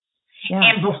Yeah.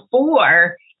 And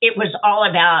before, it was all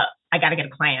about, I got to get a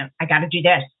client. I got to do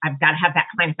this. I've got to have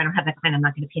that client. If I don't have that client, I'm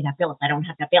not going to pay that bill. If I don't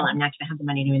have that bill, I'm not going to have the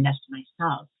money to invest in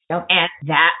myself. Yep. And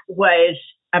that was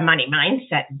a money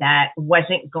mindset that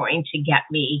wasn't going to get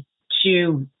me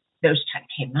to those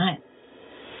 10K months.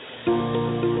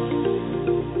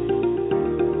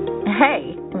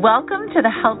 Hey, welcome to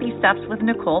the Healthy Steps with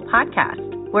Nicole podcast,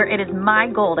 where it is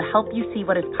my goal to help you see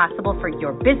what is possible for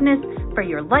your business, for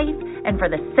your life, and for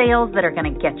the sales that are going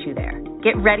to get you there.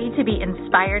 Get ready to be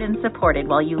inspired and supported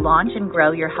while you launch and grow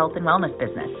your health and wellness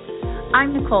business.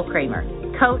 I'm Nicole Kramer,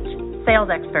 coach, sales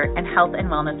expert, and health and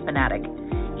wellness fanatic.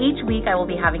 Each week, I will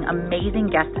be having amazing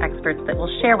guest experts that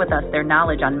will share with us their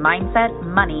knowledge on mindset,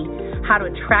 money, how to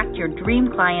attract your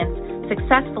dream clients,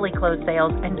 successfully close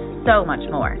sales, and so much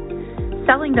more.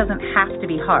 Selling doesn't have to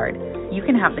be hard. You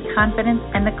can have the confidence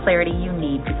and the clarity you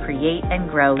need to create and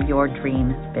grow your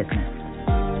dream business.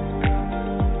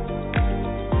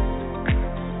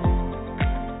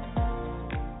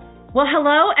 Well,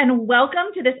 hello and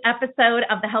welcome to this episode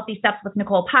of the Healthy Steps with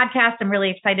Nicole podcast. I'm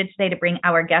really excited today to bring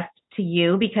our guest to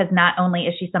you because not only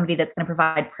is she somebody that's going to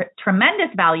provide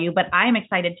tremendous value, but I'm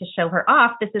excited to show her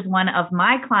off. This is one of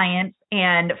my clients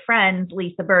and friends,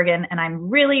 Lisa Bergen, and I'm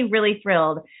really, really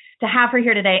thrilled to have her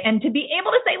here today and to be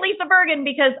able to say Lisa Bergen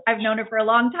because I've known her for a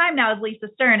long time now as Lisa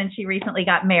Stern, and she recently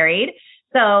got married.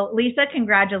 So Lisa,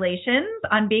 congratulations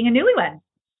on being a newlywed.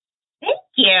 Thank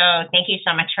you. Thank you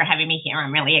so much for having me here.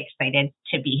 I'm really excited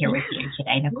to be here with you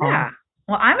today, Nicole. Yeah.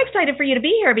 Well, I'm excited for you to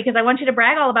be here because I want you to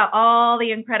brag all about all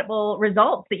the incredible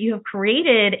results that you have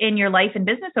created in your life and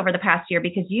business over the past year,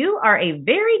 because you are a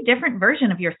very different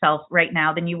version of yourself right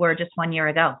now than you were just 1 year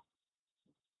ago.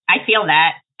 I feel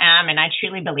that. And I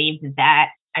truly believe that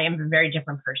I am a very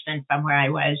different person from where I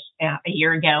was a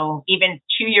year ago, even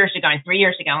 2 years ago and 3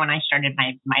 years ago when I started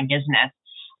my business.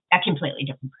 A completely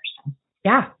different person.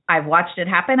 Yeah, I've watched it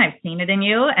happen. I've seen it in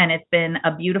you, and it's been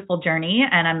a beautiful journey,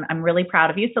 and I'm really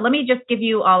proud of you. So let me just give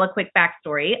you all a quick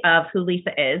backstory of who Lisa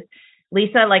is.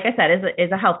 Lisa, like I said,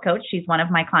 is a health coach. She's one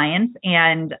of my clients,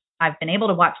 and I've been able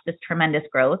to watch this tremendous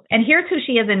growth. And here's who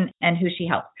she is and who she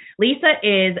helps. Lisa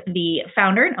is the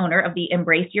founder and owner of the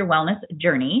Embrace Your Wellness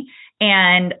Journey.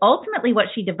 And ultimately what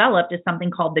she developed is something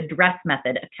called the Dress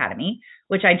Method Academy,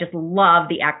 which I just love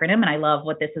the acronym and I love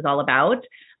what this is all about.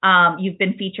 You've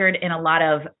been featured in a lot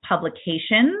of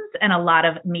publications and a lot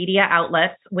of media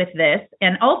outlets with this.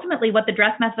 And ultimately what the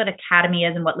Dress Method Academy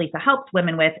is and what Lisa helps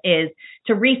women with is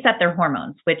to reset their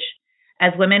hormones, which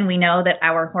as women, we know that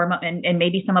our hormone, and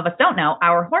maybe some of us don't know,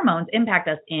 our hormones impact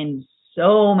us in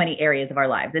so many areas of our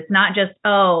lives. It's not just,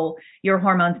 oh, your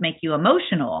hormones make you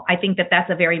emotional. I think that that's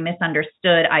a very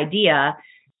misunderstood idea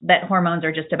that hormones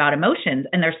are just about emotions.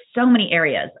 And there's so many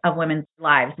areas of women's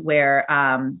lives where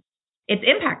it's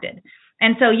impacted.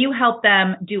 And so you help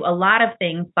them do a lot of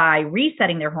things by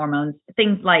resetting their hormones,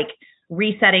 things like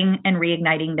resetting and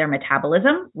reigniting their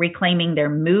metabolism, reclaiming their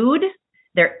mood,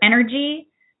 their energy,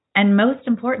 and most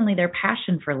importantly, their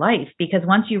passion for life. Because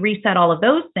once you reset all of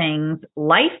those things,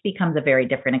 life becomes a very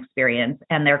different experience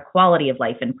and their quality of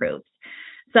life improves.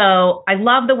 So I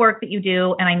love the work that you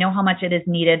do, and I know how much it is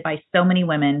needed by so many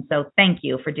women. So thank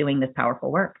you for doing this powerful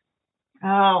work.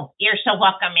 Oh, you're so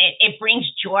welcome. It brings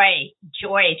joy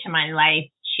to my life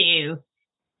to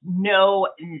know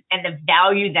and the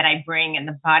value that I bring and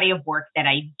the body of work that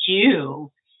I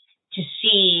do to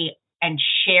see and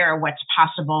share what's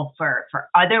possible for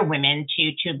other women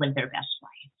to live their best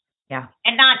life. Yeah.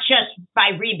 And not just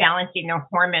by rebalancing their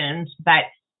hormones, but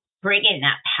bringing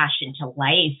that passion to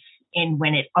life and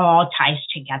when it all ties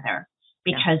together.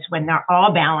 Because when they're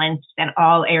all balanced, then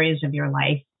all areas of your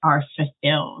life are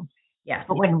fulfilled. Yeah.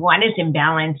 But when one is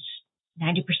imbalanced,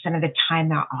 90% of the time,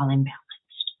 they're all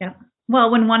imbalanced. Yeah. Well,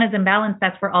 when one is imbalanced,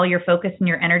 that's where all your focus and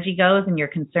your energy goes and your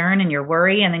concern and your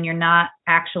worry. And then you're not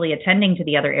actually attending to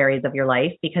the other areas of your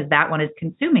life because that one is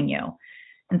consuming you.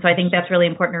 And so I think that's really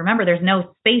important to remember. There's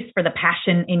no space for the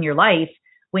passion in your life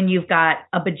when you've got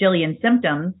a bajillion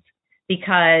symptoms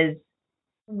because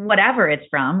whatever it's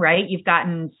from, right? You've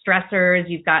gotten stressors,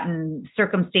 you've gotten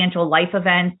circumstantial life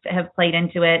events that have played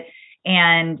into it.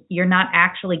 And you're not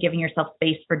actually giving yourself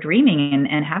space for dreaming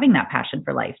and having that passion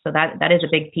for life. So that is a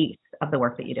big piece of the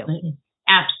work that you do.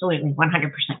 Absolutely. 100%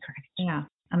 correct. Yeah.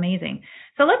 Amazing.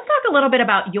 So let's talk a little bit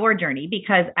about your journey,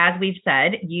 because as we've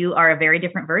said, you are a very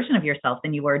different version of yourself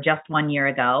than you were just 1 year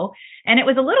ago. And it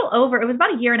was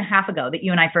about a year and a half ago that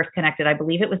you and I first connected. I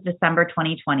believe it was December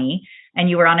 2020, and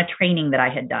you were on a training that I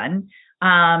had done.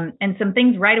 And some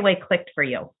things right away clicked for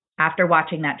you after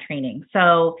watching that training.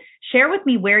 So share with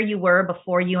me where you were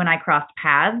before you and I crossed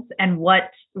paths and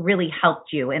what really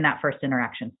helped you in that first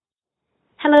interaction.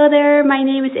 Hello there, my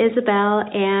name is Isabel,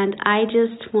 and I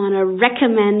just want to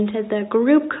recommend the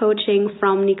group coaching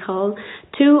from Nicole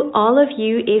to all of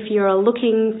you if you're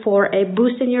looking for a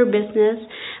boost in your business,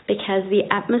 because the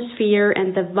atmosphere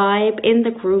and the vibe in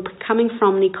the group coming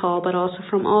from Nicole, but also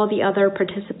from all the other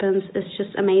participants, is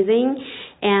just amazing.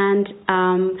 And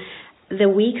the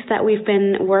weeks that we've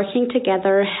been working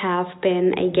together have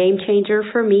been a game changer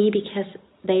for me, because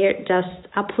they just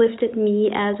uplifted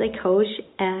me as a coach,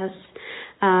 as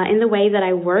in the way that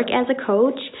I work as a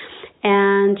coach.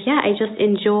 And yeah, I just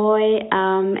enjoy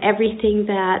everything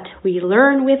that we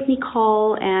learn with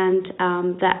Nicole, and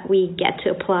that we get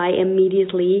to apply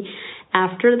immediately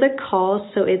after the call.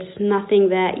 So it's nothing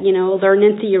that, learn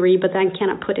in theory, but then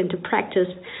cannot put into practice.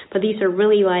 But these are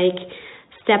really like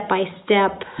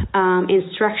step-by-step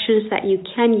instructions that you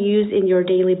can use in your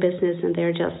daily business, and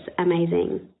they're just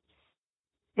amazing.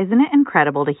 Isn't it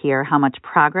incredible to hear how much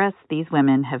progress these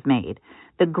women have made,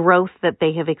 the growth that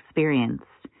they have experienced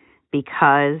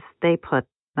because they put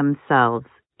themselves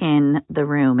in the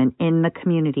room and in the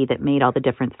community that made all the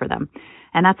difference for them?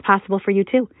 And that's possible for you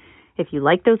too. If you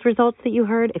like those results that you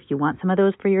heard, if you want some of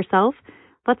those for yourself,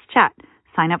 let's chat.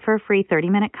 Sign up for a free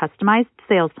 30-minute customized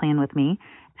sales plan with me,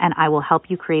 and I will help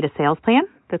you create a sales plan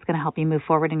that's going to help you move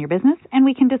forward in your business, and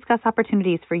we can discuss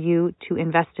opportunities for you to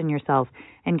invest in yourself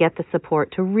and get the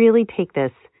support to really take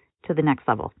this to the next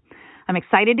level. I'm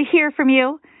excited to hear from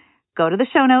you. Go to the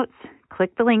show notes,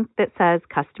 click the link that says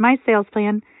Customized Sales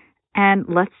Plan, and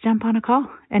let's jump on a call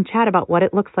and chat about what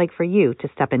it looks like for you to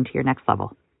step into your next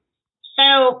level.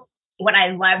 So what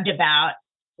I loved about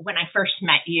when I first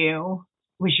met you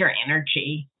was your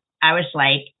energy. I was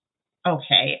like,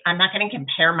 okay, I'm not going to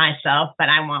compare myself, but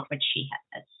I want what she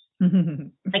has.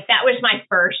 Like that was my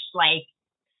first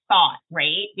thought,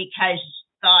 right? Because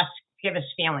thoughts give us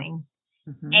feelings.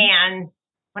 Mm-hmm. And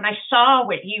when I saw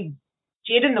what you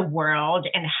did in the world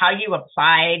and how you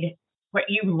applied what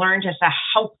you learned as a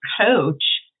health coach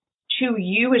to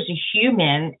you as a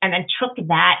human, and then took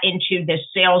that into the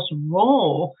sales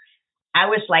role, I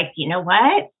was like, you know what?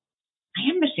 I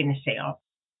am missing the sale.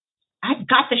 I've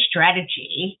got the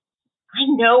strategy. I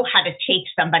know how to take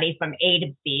somebody from A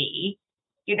to B,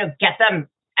 get them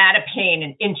out of pain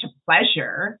and into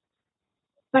pleasure,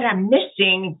 but I'm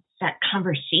missing that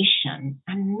conversation.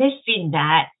 I'm missing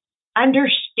that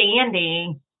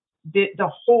understanding the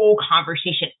whole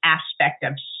conversation aspect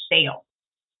of sales.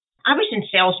 I was in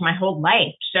sales my whole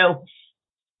life. So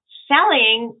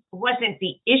selling wasn't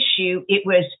the issue. It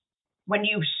was when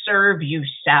you serve, you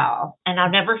sell. And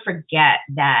I'll never forget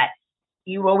that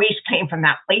you always came from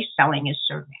that place, selling is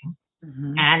serving.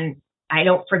 Mm-hmm. And I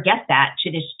don't forget that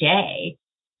to this day.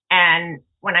 And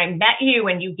when I met you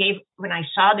and when I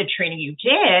saw the training you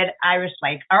did, I was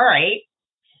like, all right,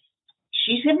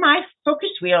 she's in my focus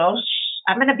wheel.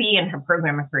 I'm going to be in her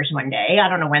program of hers one day. I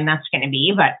don't know when that's going to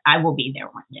be, but I will be there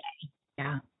one day.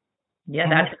 Yeah. Yeah,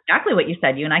 that's exactly what you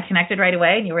said. You and I connected right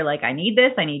away, and you were like, I need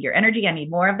this. I need your energy. I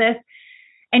need more of this.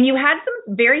 And you had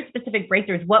some very specific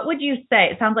breakthroughs. What would you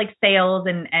say? It sounds like sales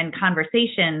and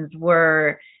conversations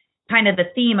were kind of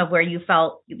the theme of where you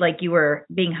felt like you were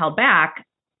being held back.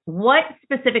 What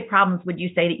specific problems would you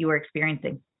say that you were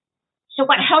experiencing? So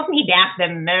what held me back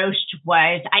the most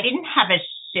was I didn't have a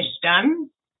system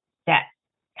that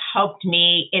helped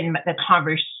me in the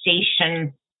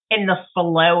conversation, in the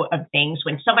flow of things.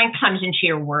 When someone comes into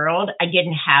your world, I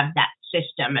didn't have that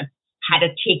system of how to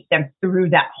take them through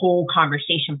that whole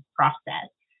conversation process.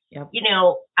 Yep.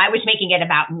 I was making it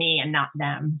about me and not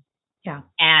them. Yeah.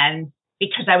 And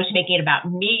because I was making it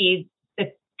about me,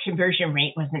 the conversion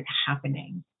rate wasn't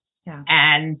happening. Yeah.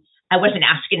 And I wasn't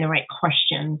asking the right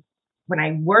questions. When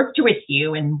I worked with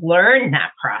you and learned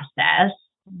that process,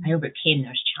 I overcame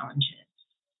those challenges.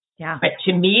 Yeah. But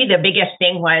to me, the biggest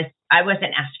thing was I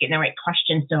wasn't asking the right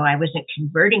questions, so I wasn't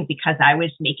converting because I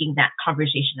was making that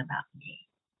conversation about me.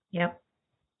 Yep.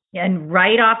 Yeah, and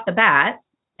right off the bat,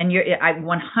 and I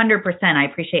 100%, I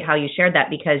appreciate how you shared that,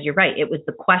 because you're right. It was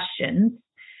the questions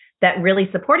that really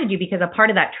supported you, because a part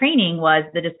of that training was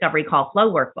the Discovery Call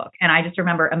Flow workbook. And I just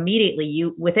remember immediately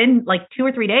within 2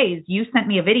 or 3 days, you sent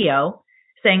me a video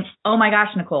saying, oh my gosh,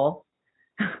 Nicole,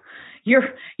 your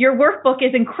workbook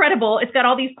is incredible. It's got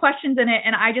all these questions in it.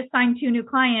 And I just signed 2 new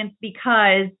clients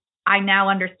because I now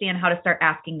understand how to start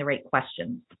asking the right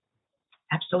questions.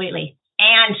 Absolutely.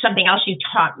 And something else you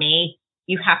taught me,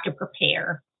 you have to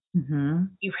prepare. Mm-hmm.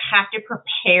 You have to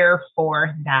prepare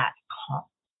for that call.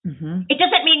 Mm-hmm. It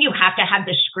doesn't mean you have to have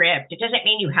the script. It doesn't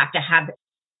mean you have to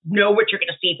know what you're going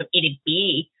to say from A to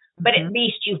B, but at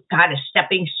least you've got a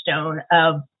stepping stone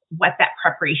of what that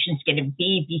preparation is going to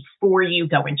be before you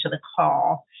go into the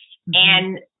call. Mm-hmm.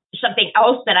 And something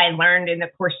else that I learned in the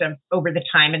course of over the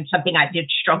time, and something I did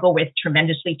struggle with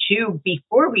tremendously too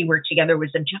before we worked together,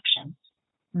 was objections.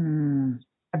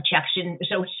 Objection.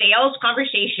 So sales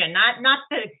conversation, not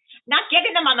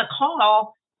getting them on the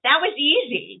call. That was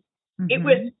easy. It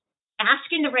was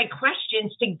asking the right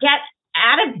questions to get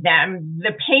out of them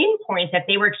the pain point that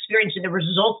they were experiencing, the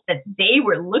results that they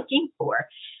were looking for,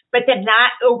 but then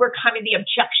not overcoming the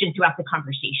objection throughout the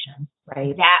conversation.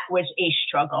 Right. That was a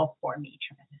struggle for me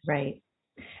tremendously. Right.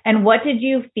 And what did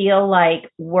you feel like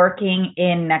working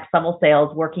in Next Level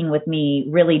Sales, working with me,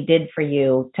 really did for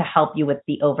you to help you with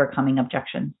the overcoming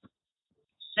objections?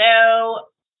 So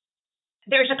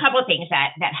there's a couple of things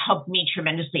that helped me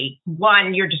tremendously.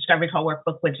 One, your Discovery Call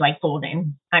workbook was like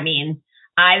golden. I mean,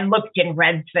 I looked and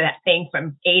read for that thing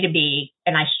from A to B,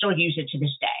 and I still use it to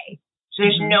this day. So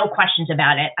there's no questions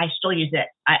about it. I still use it.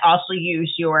 I also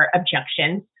use your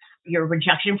objections, your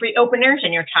rejection-free openers,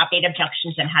 and your top 8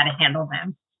 objections and how to handle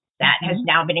them. That has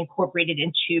now been incorporated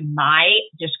into my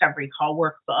Discovery Call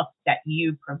workbook that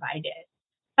you provided.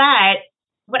 But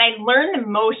what I learned the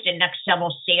most in Next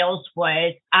Level Sales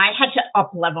was I had to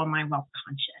up-level my wealth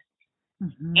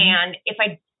conscious. And if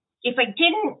I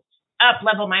didn't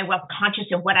up-level my wealth conscious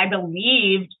and what I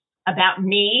believed about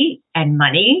me and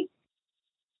money,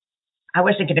 I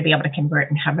wasn't going to be able to convert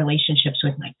and have relationships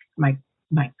with my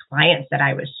clients that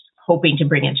I was hoping to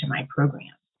bring into my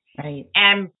program. Right.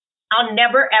 And I'll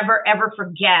never, ever, ever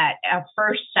forget our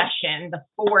first session, the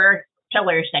 4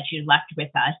 pillars that you left with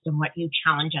us and what you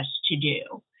challenge us to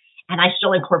do. And I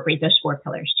still incorporate those 4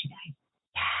 pillars today.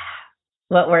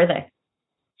 What were they?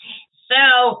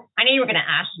 So I knew you were going to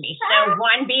ask me. So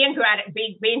 1, be in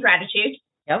gratitude.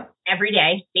 Yep. Every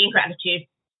day, be in gratitude.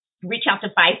 Reach out to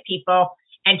 5 people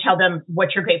and tell them what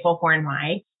you're grateful for and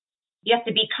why. You have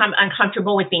to become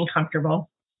uncomfortable with being comfortable.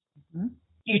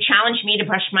 You challenge me to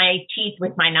brush my teeth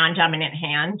with my non-dominant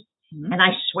hand. And I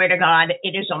swear to God,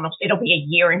 it'll be a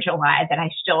year in July that I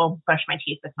still brush my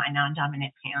teeth with my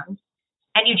non-dominant hand.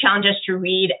 And you challenge us to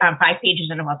read 5 pages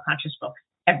in a Wealth Conscious book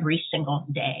every single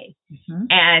day,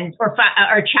 or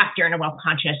a chapter in a Wealth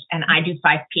Conscious. And I do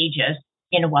 5 pages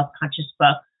in a Wealth Conscious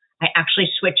book. I actually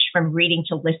switched from reading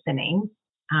to listening.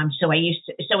 So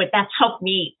that's helped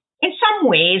me in some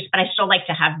ways, but I still like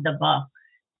to have the book.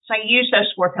 So I use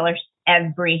those 4 pillars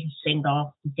every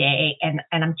single day. And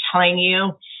I'm telling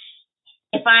you,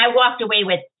 if I walked away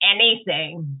with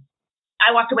anything,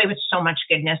 I walked away with so much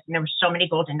goodness, and there were so many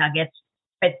golden nuggets,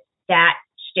 but that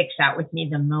sticks out with me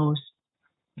the most.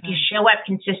 If you show up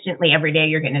consistently every day,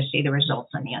 you're going to see the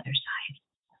results on the other side.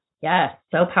 Yes,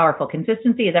 so powerful.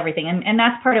 Consistency is everything. And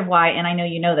that's part of why, and I know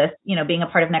you know this, being a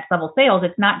part of Next Level Sales,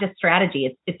 it's not just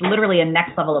strategy. It's literally a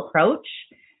next level approach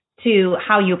to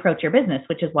how you approach your business,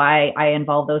 which is why I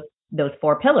involve those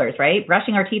 4 pillars, right?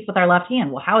 Brushing our teeth with our left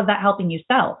hand. Well, how is that helping you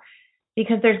sell?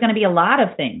 Because there's going to be a lot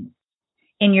of things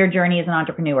in your journey as an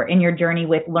entrepreneur, in your journey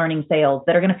with learning sales,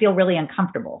 that are going to feel really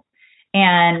uncomfortable.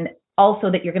 And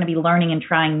also that you're going to be learning and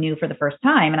trying new for the first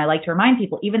time. And I like to remind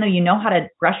people, even though you know how to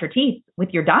brush your teeth with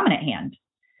your dominant hand,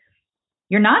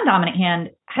 your non-dominant hand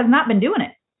has not been doing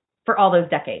it for all those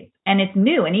decades. And it's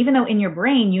new. And even though in your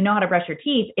brain, you know how to brush your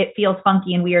teeth, it feels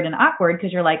funky and weird and awkward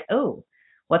because you're like, oh,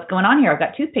 what's going on here? I've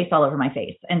got toothpaste all over my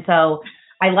face. And so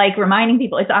I like reminding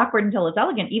people it's awkward until it's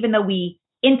elegant. Even though we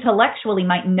intellectually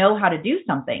might know how to do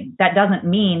something, that doesn't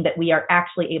mean that we are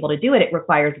actually able to do it. It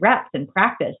requires reps and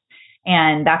practice.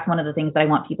 And that's one of the things that I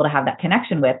want people to have that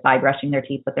connection with by brushing their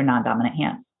teeth with their non-dominant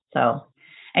hand. So,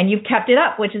 and you've kept it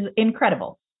up, which is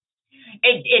incredible.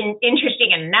 Interesting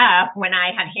enough, when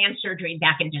I had hand surgery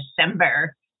back in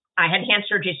December, I had hand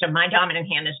surgery. So my dominant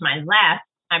hand is my left.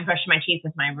 I brushed my teeth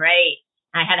with my right.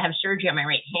 I had to have surgery on my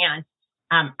right hand.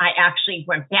 I actually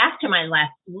went back to my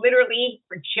left literally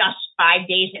for just 5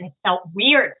 days, and it felt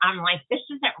weird. I'm like, this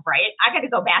isn't right. I got to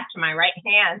go back to my right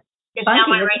hand because now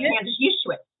my right hand is used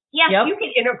to it. Yes, you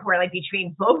can intercorrelate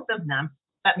between both of them,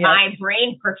 but my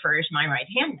brain prefers my right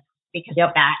hand now because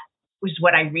that was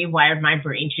what I rewired my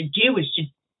brain to do, was to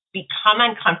become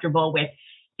uncomfortable with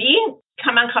being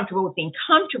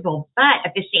comfortable. But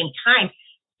at the same time,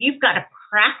 you've got to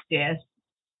practice.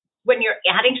 When you're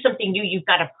adding something new, you've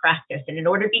got to practice. And in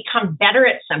order to become better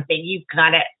at something, you've got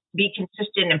to be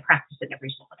consistent and practice it every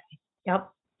single day. Yep.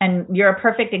 And you're a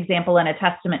perfect example and a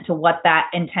testament to what that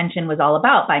intention was all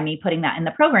about by me putting that in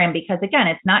the program. Because again,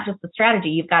 it's not just the strategy.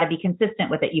 You've got to be consistent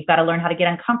with it. You've got to learn how to get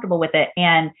uncomfortable with it.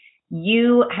 And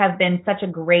you have been such a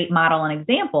great model and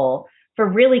example for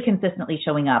really consistently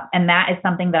showing up. And that is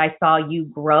something that I saw you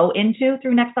grow into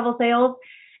through Next Level Sales.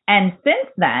 And since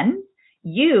then,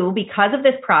 you, because of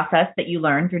this process that you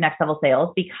learned through Next Level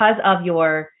Sales, because of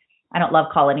your I don't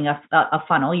love calling a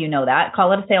funnel, you know that.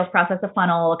 Call it a sales process, a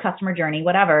funnel, a customer journey,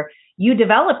 whatever. You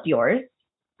developed yours,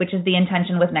 which is the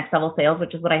intention with Next Level Sales,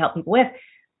 which is what I help people with.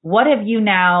 What have you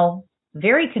now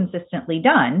very consistently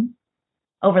done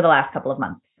over the last couple of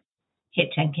months?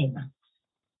 Hit 10K months.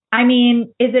 I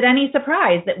mean, is it any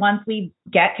surprise that once we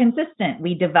get consistent,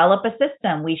 we develop a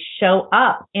system, we show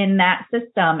up in that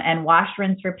system and wash,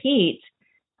 rinse, repeat?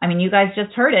 I mean, you guys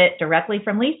just heard it directly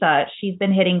from Lisa. She's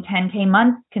been hitting 10K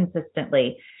months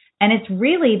consistently. And it's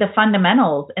really the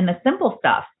fundamentals and the simple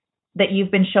stuff that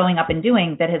you've been showing up and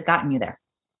doing that has gotten you there.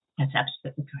 That's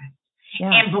absolutely correct.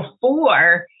 Yeah. And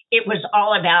before, it was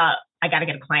all about, I got to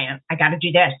get a client. I got to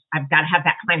do this. I've got to have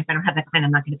that client. If I don't have that client,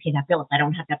 I'm not going to pay that bill. If I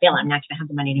don't have that bill, I'm not going to have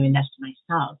the money to invest in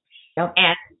myself. Yep.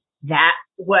 And that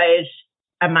was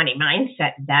a money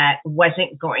mindset that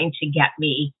wasn't going to get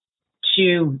me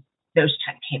to those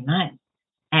 10K months.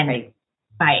 And Right.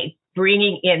 by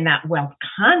bringing in that wealth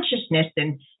consciousness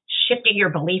and shifting your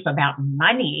belief about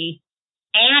money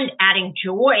and adding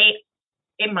joy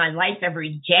in my life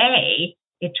every day,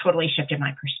 it totally shifted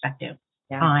my perspective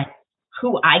on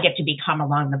who I get to become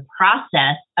along the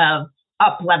process of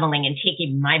up-leveling and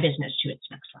taking my business to its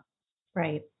next level.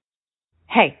 Right.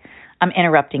 Hey, I'm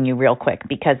interrupting you real quick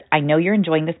because I know you're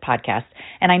enjoying this podcast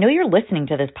and I know you're listening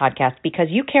to this podcast because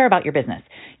you care about your business.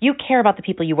 You care about the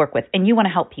people you work with and you want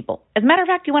to help people. As a matter of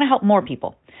fact, you want to help more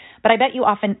people. But I bet you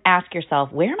often ask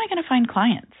yourself, where am I going to find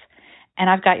clients? And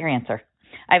I've got your answer.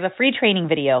 I have a free training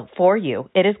video for you.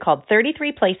 It is called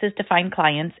 33 Places to Find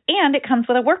Clients, and it comes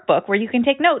with a workbook where you can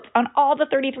take notes on all the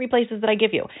 33 places that I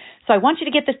give you. So I want you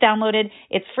to get this downloaded.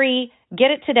 It's free.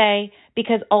 Get it today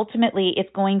because ultimately it's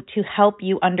going to help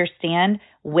you understand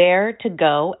where to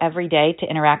go every day to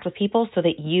interact with people so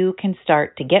that you can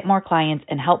start to get more clients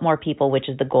and help more people, which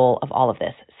is the goal of all of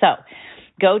this. So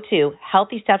go to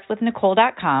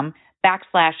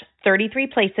healthystepswithnicole.com/33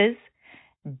 places,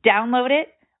 download it.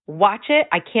 Watch it.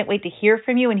 I can't wait to hear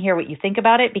from you and hear what you think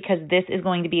about it because this is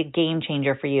going to be a game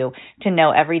changer for you to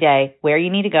know every day where you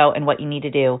need to go and what you need to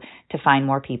do to find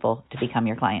more people to become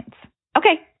your clients.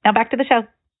 Okay, now back to the show.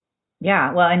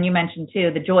 Yeah. Well, and you mentioned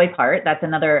too, the joy part. That's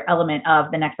another element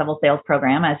of the Next Level Sales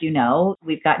program. As you know,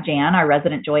 we've got Jan, our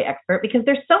resident joy expert, because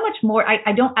there's so much more.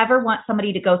 I don't ever want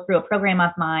somebody to go through a program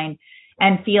of mine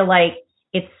and feel like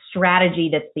it's strategy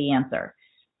that's the answer.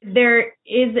 There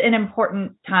is an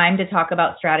important time to talk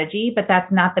about strategy, but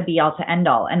that's not the be all to end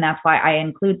all. And that's why I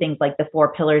include things like the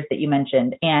 4 pillars that you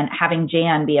mentioned and having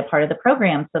Jan be a part of the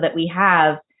program so that we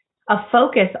have a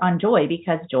focus on joy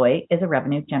because joy is a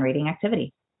revenue generating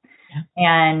activity. Yeah.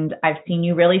 And I've seen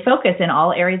you really focus in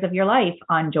all areas of your life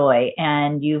on joy,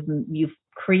 and you've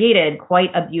created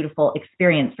quite a beautiful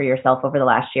experience for yourself over the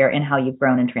last year in how you've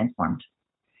grown and transformed.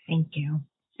 Thank you.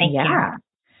 Thank you.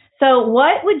 So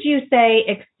what would you say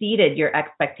exceeded your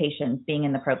expectations being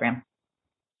in the program?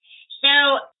 So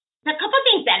a couple of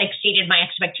things that exceeded my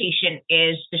expectation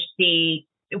is just the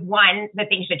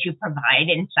things that you provide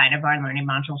inside of our learning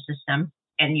module system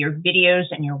and your videos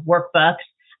and your workbooks.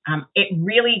 It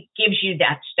really gives you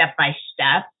that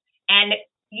step-by-step, and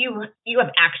you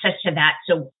have access to that.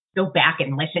 So go back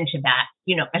and listen to that.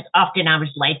 You know, as often I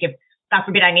was like, if God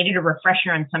forbid I needed a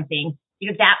refresher on something, you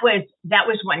know, that was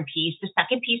one piece. The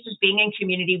second piece is being in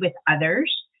community with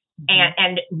others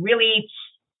and really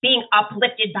being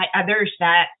uplifted by others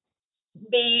that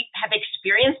may have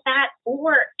experienced that,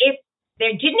 or if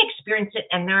they didn't experience it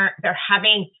and they're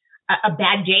having a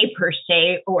bad day per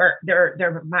se, or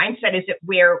their mindset isn't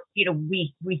where, you know,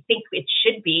 we think it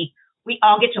should be. We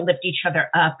all get to lift each other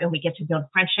up, and we get to build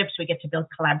friendships. We get to build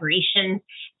collaboration,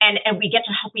 and we get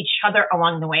to help each other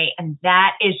along the way. And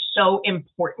that is so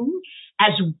important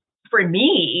as for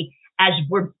me, as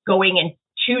we're going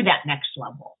into that next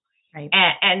level. Right.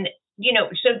 And you know,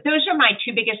 so those are my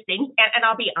 2 biggest things. And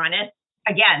I'll be honest,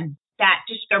 again, that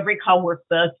Discovery Call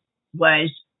workbook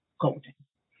was golden. It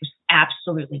was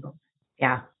absolutely golden.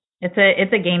 Yeah.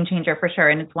 It's a game changer for sure.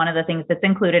 And it's one of the things that's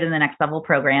included in the Next Level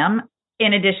program.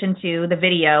 In addition to the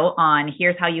video on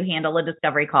here's how you handle a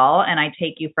discovery call. And I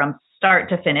take you from start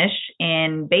to finish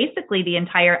in basically the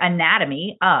entire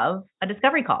anatomy of a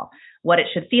discovery call, what it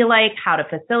should feel like, how to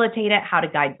facilitate it, how to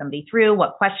guide somebody through,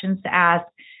 what questions to ask.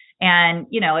 And,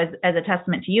 you know, as a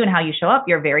testament to you and how you show up,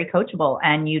 you're very coachable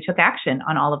and you took action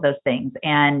on all of those things.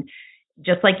 And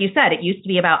just like you said, it used to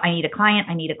be about, I need a client.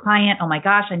 Oh my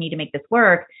gosh, I need to make this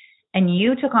work. And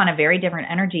you took on a very different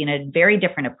energy and a very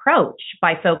different approach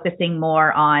by focusing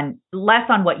less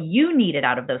on what you needed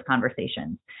out of those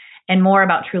conversations and more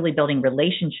about truly building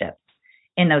relationships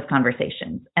in those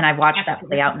conversations. And I've watched that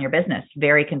play out in your business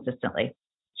very consistently.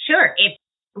 Sure. If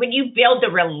when you build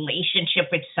a relationship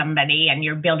with somebody and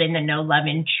you're building the know, love,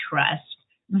 and trust,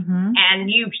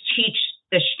 and you teach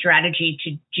the strategy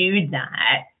to do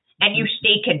that, and you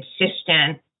stay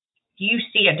consistent, you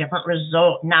see a different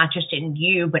result, not just in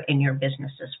you, but in your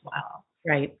business as well.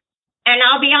 Right. And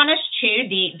I'll be honest too,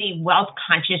 the wealth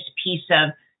conscious piece of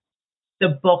the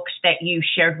books that you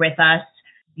shared with us,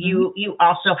 you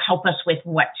also help us with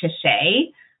what to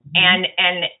say. And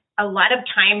a lot of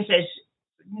times as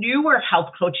newer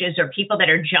health coaches or people that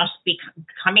are just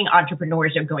becoming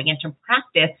entrepreneurs or going into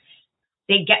practice,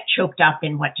 they get choked up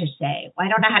in what to say. Well, I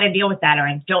don't know how to deal with that, or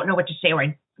I don't know what to say,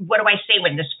 or what do I say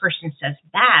when this person says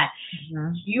that?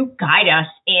 You guide us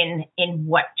in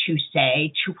what to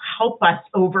say to help us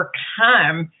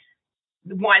overcome,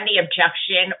 one, the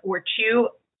objection, or two,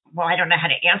 well, I don't know how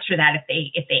to answer that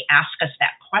if they ask us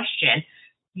that question.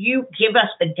 You give us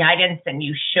the guidance and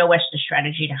you show us the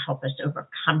strategy to help us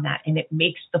overcome that. And it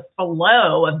makes the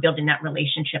flow of building that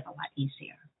relationship a lot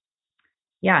easier.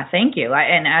 Yeah, thank you.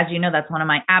 And as you know, that's one of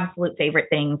my absolute favorite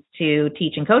things to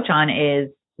teach and coach on is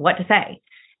what to say.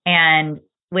 And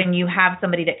when you have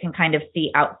somebody that can kind of see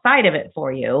outside of it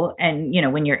for you, and, you know,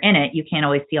 when you're in it, you can't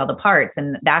always see all the parts.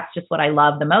 And that's just what I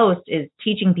love the most, is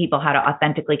teaching people how to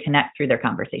authentically connect through their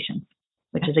conversations,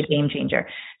 which is a game changer.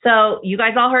 So you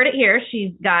guys all heard it here.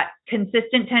 She's got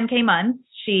consistent 10K months.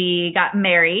 She got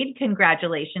married.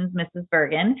 Congratulations, Mrs.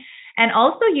 Bergen. And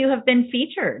also you have been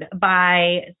featured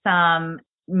by some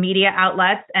media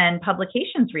outlets and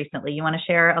publications recently. You want to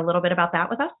share a little bit about that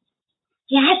with us?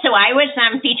 Yeah, so I was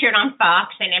featured on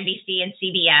Fox and NBC and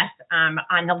CBS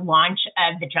on the launch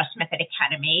of the Dress Method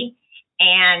Academy,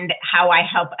 and how I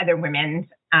help other women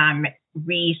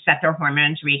reset their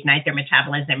hormones, reignite their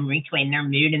metabolism, reclaim their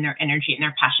mood and their energy and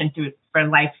their passion for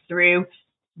life through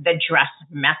the Dress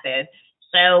Method.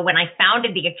 So when I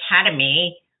founded the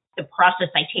Academy, the process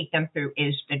I take them through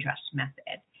is the Dress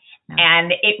Method.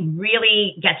 And it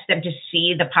really gets them to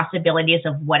see the possibilities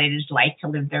of what it is like to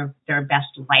live their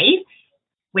best life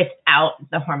without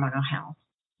the hormonal health.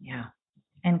 Yeah.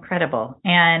 Incredible.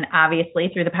 And obviously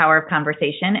through the power of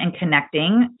conversation and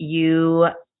connecting, you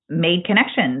made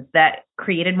connections that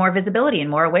created more visibility and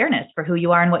more awareness for who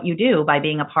you are and what you do by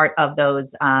being a part of those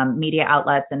media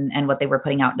outlets and what they were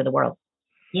putting out into the world.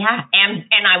 Yeah. And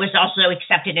I was also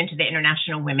accepted into the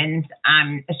International Women's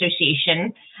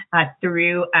Association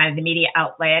through the media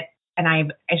outlet. And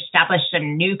I've established a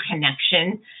new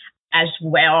connection as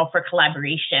well for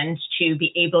collaborations to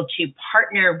be able to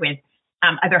partner with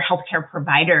other healthcare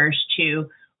providers to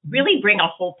really bring a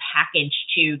whole package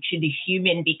to the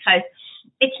human, because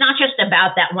it's not just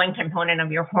about that one component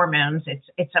of your hormones.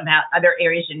 It's about other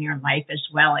areas in your life as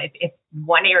well. If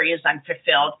one area is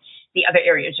unfulfilled, the other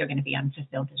areas are going to be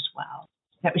unfulfilled as well.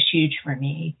 That was huge for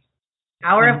me.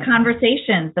 Power of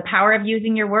conversations, the power of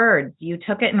using your words. You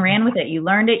took it and ran with it. You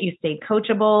learned it. You stayed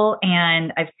coachable,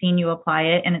 and I've seen you apply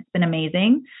it, and it's been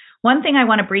amazing. One thing I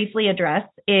want to briefly address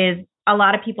is a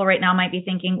lot of people right now might be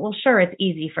thinking, well, sure, it's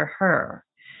easy for her.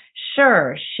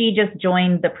 Sure, she just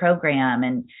joined the program,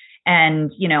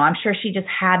 and you know, I'm sure she just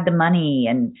had the money.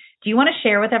 And do you want to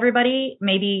share with everybody,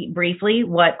 maybe briefly,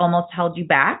 what almost held you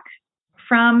back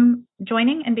from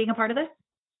joining and being a part of this?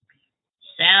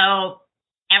 So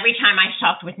every time I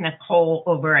talked with Nicole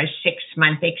over a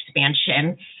 6-month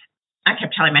expansion, I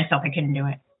kept telling myself I couldn't do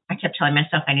it. I kept telling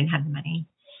myself I didn't have the money.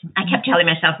 I kept telling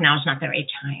myself now is not the right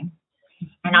time.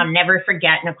 And I'll never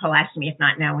forget, Nicole asked me, if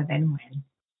not now, then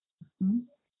when?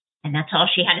 And that's all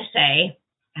she had to say.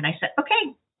 And I said,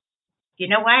 okay, you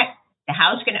know what? The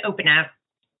house is going to open up.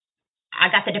 I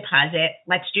got the deposit.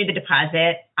 Let's do the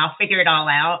deposit. I'll figure it all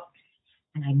out.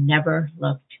 And I never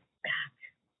looked back.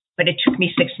 But it took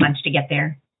me 6 months to get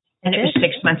there. And it was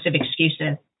 6 months of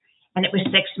excuses. And it was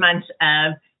 6 months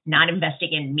of not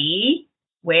investing in me,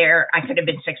 where I could have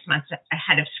been 6 months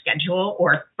ahead of schedule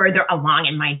or further along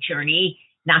in my journey,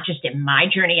 not just in my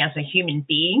journey as a human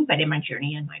being, but in my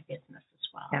journey in my business as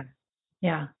well. Yeah.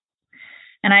 Yeah.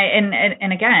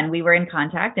 And again, we were in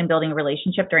contact and building a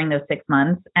relationship during those 6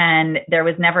 months. And there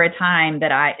was never a time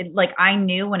that I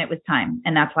knew when it was time.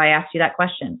 And that's why I asked you that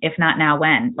question. If not now,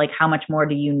 when? Like, how much more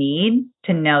do you need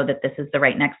to know that this is the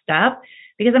right next step?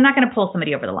 Because I'm not going to pull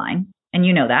somebody over the line. And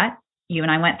you know that. You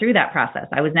and I went through that process.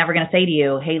 I was never going to say to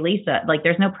you, hey, Lisa, like,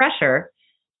 there's no pressure.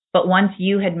 But once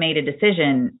you had made a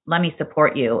decision, let me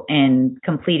support you in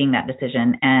completing that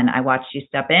decision. And I watched you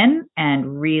step in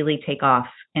and really take off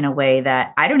in a way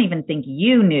that I don't even think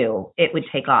you knew it would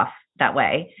take off that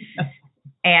way.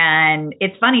 And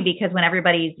it's funny because when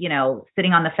everybody's, you know,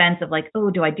 sitting on the fence of like,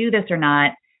 oh, do I do this or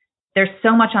not? There's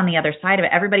so much on the other side of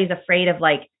it. Everybody's afraid of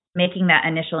like making that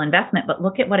initial investment, but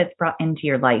look at what it's brought into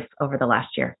your life over the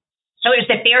last year. So it was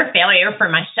the fear of failure for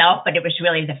myself, but it was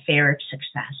really the fear of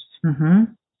success.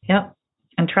 Mm-hmm. Yep.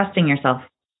 And trusting yourself.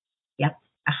 Yep.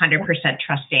 100%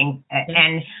 trusting.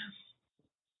 And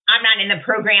I'm not in the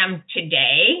program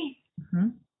today,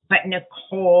 but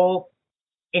Nicole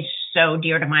is so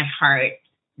dear to my heart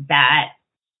that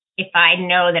if I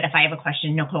know that if I have a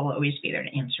question, Nicole will always be there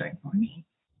to answer it for me.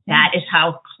 That is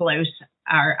how close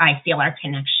I feel our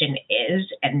connection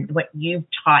is, and what you've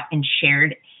taught and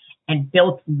shared and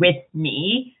built with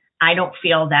me. I don't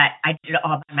feel that I did it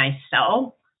all by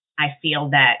myself. I feel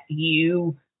that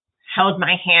you held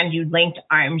my hand, you linked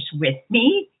arms with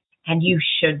me, and you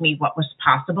showed me what was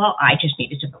possible. I just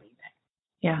needed to believe it.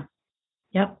 Yeah.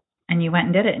 Yep. And you went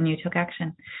and did it and you took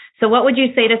action. So what would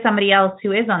you say to somebody else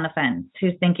who is on the fence,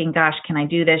 who's thinking, gosh, can I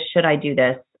do this? Should I do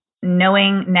this?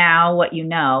 Knowing now what you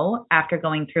know after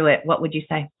going through it, what would you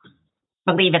say?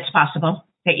 Believe it's possible,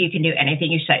 that you can do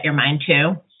anything you set your mind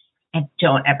to, and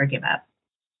don't ever give up.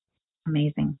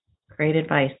 Amazing. Great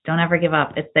advice. Don't ever give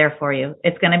up. It's there for you.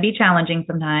 It's going to be challenging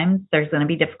sometimes. There's going to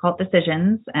be difficult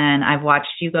decisions, and I've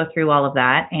watched you go through all of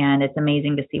that, and it's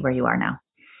amazing to see where you are now.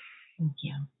 Thank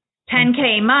you.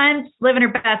 10K months, living her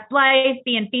best life,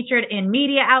 being featured in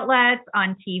media outlets,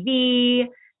 on TV,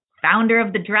 founder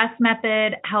of the Dress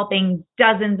Method, helping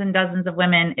dozens and dozens of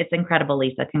women. It's incredible,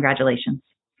 Lisa. Congratulations.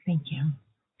 Thank you.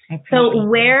 So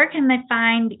where can they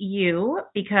find you?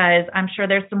 Because I'm sure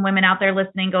there's some women out there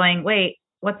listening going, wait,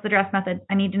 what's the Dress Method?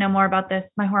 I need to know more about this.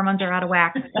 My hormones are out of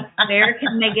whack. Where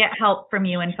can they get help from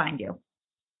you and find you?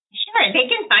 Sure. They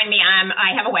can find me.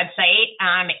 I have a website.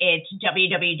 It's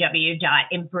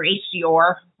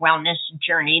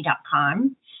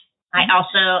www.embraceyourwellnessjourney.com. I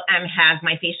also have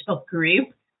my Facebook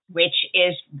group, which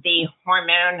is the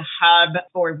Hormone Hub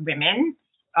for Women,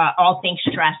 all things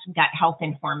stress, gut health,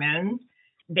 and hormones.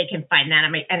 They can find that.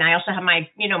 And I also have my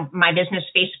business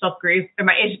Facebook group,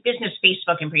 business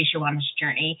Facebook, Embrace Your Wellness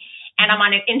Journey. And I'm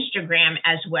on an Instagram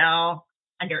as well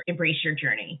under Embrace Your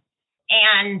Journey.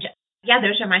 And yeah,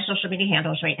 those are my social media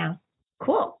handles right now.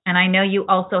 Cool. And I know you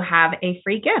also have a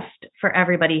free gift for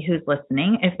everybody who's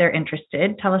listening. If they're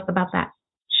interested, tell us about that.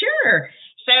 Sure.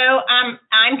 So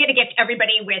I'm going to get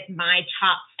everybody with my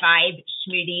top 5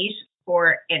 smoothies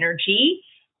for energy.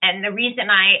 And the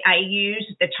reason I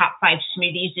use the top 5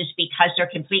 smoothies is because they're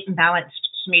complete and balanced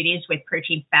smoothies with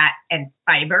protein, fat, and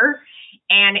fiber.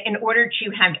 And in order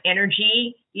to have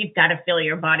energy, you've got to fill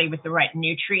your body with the right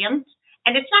nutrients.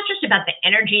 And it's not just about the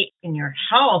energy in your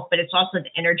health, but it's also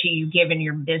the energy you give in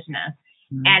your business.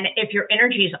 Mm-hmm. And if your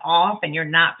energy is off and you're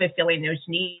not fulfilling those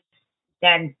needs,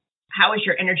 then how is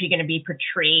your energy going to be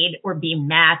portrayed or be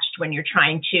matched when you're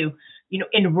trying to,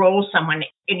 enroll someone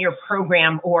in your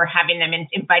program or having them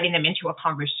inviting them into a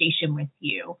conversation with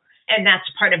you? And that's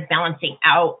part of balancing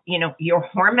out, your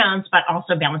hormones, but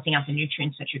also balancing out the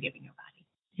nutrients that you're giving your body.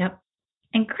 Yep.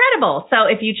 Incredible. So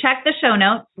if you check the show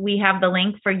notes, we have the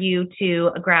link for you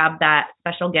to grab that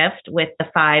special gift with the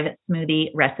 5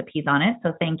 smoothie recipes on it.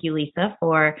 So thank you, Lisa,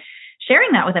 for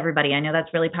sharing that with everybody. I know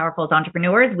that's really powerful. As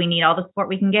entrepreneurs, we need all the support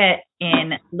we can get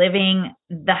in living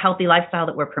the healthy lifestyle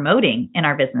that we're promoting in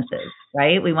our businesses,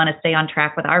 right? We want to stay on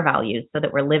track with our values so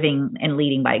that we're living and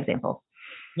leading by example.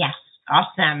 Yes.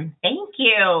 Awesome. Thank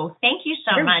you. Thank you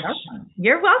so much. Welcome.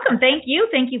 You're welcome. Thank you.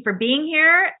 Thank you for being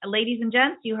here. Ladies and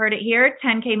gents, you heard it here.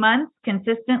 10K months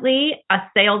consistently, a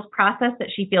sales process that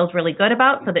she feels really good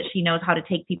about so that she knows how to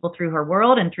take people through her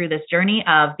world and through this journey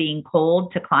of being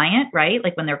cold to client, right?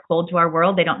 Like when they're cold to our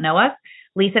world, they don't know us.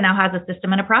 Lisa now has a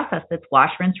system and a process that's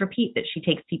wash, rinse, repeat that she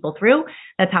takes people through.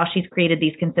 That's how she's created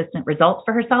these consistent results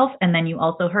for herself. And then you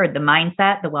also heard the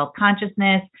mindset, the wealth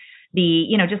consciousness,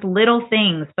 the, just little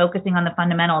things, focusing on the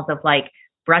fundamentals of like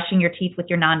brushing your teeth with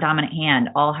your non-dominant hand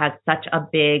all has such a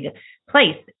big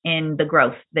place in the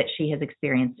growth that she has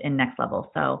experienced in Next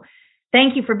Level. So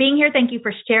thank you for being here. Thank you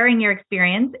for sharing your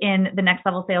experience in the Next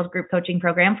Level Sales Group Coaching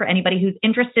Program. For anybody who's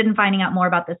interested in finding out more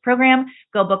about this program,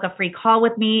 go book a free call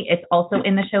with me. It's also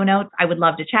in the show notes. I would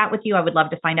love to chat with you. I would love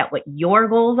to find out what your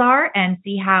goals are and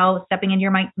see how stepping into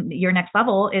your next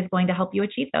level is going to help you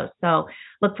achieve those. So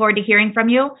look forward to hearing from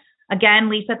you. Again,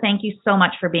 Lisa, thank you so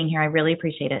much for being here. I really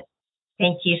appreciate it.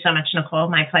 Thank you so much, Nicole.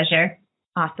 My pleasure.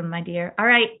 Awesome, my dear. All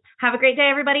right. Have a great day,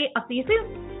 everybody. I'll see you soon.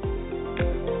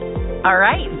 All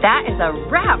right. That is a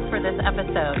wrap for this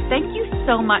episode. Thank you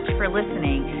so much for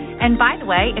listening. And by the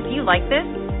way, if you like this,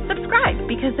 subscribe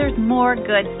because there's more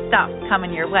good stuff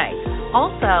coming your way.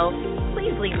 Also,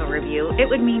 please leave a review.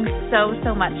 It would mean so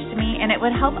much to me, and it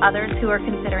would help others who are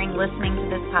considering listening to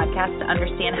this podcast to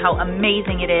understand how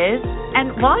amazing it is.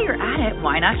 And while you're at it,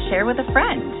 why not share with a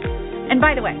friend? And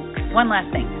by the way, one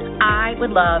last thing. I would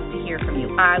love to hear from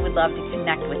you. I would love to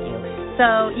connect with you.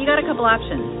 So you got a couple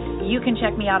options. You can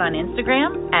check me out on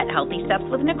Instagram at Healthy Steps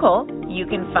with Nicole. You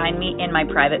can find me in my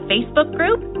private Facebook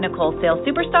group, Nicole Sales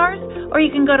Superstars, or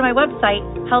you can go to my website,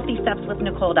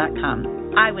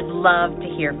 healthystepswithnicole.com. I would love to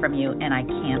hear from you, and I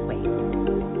can't wait.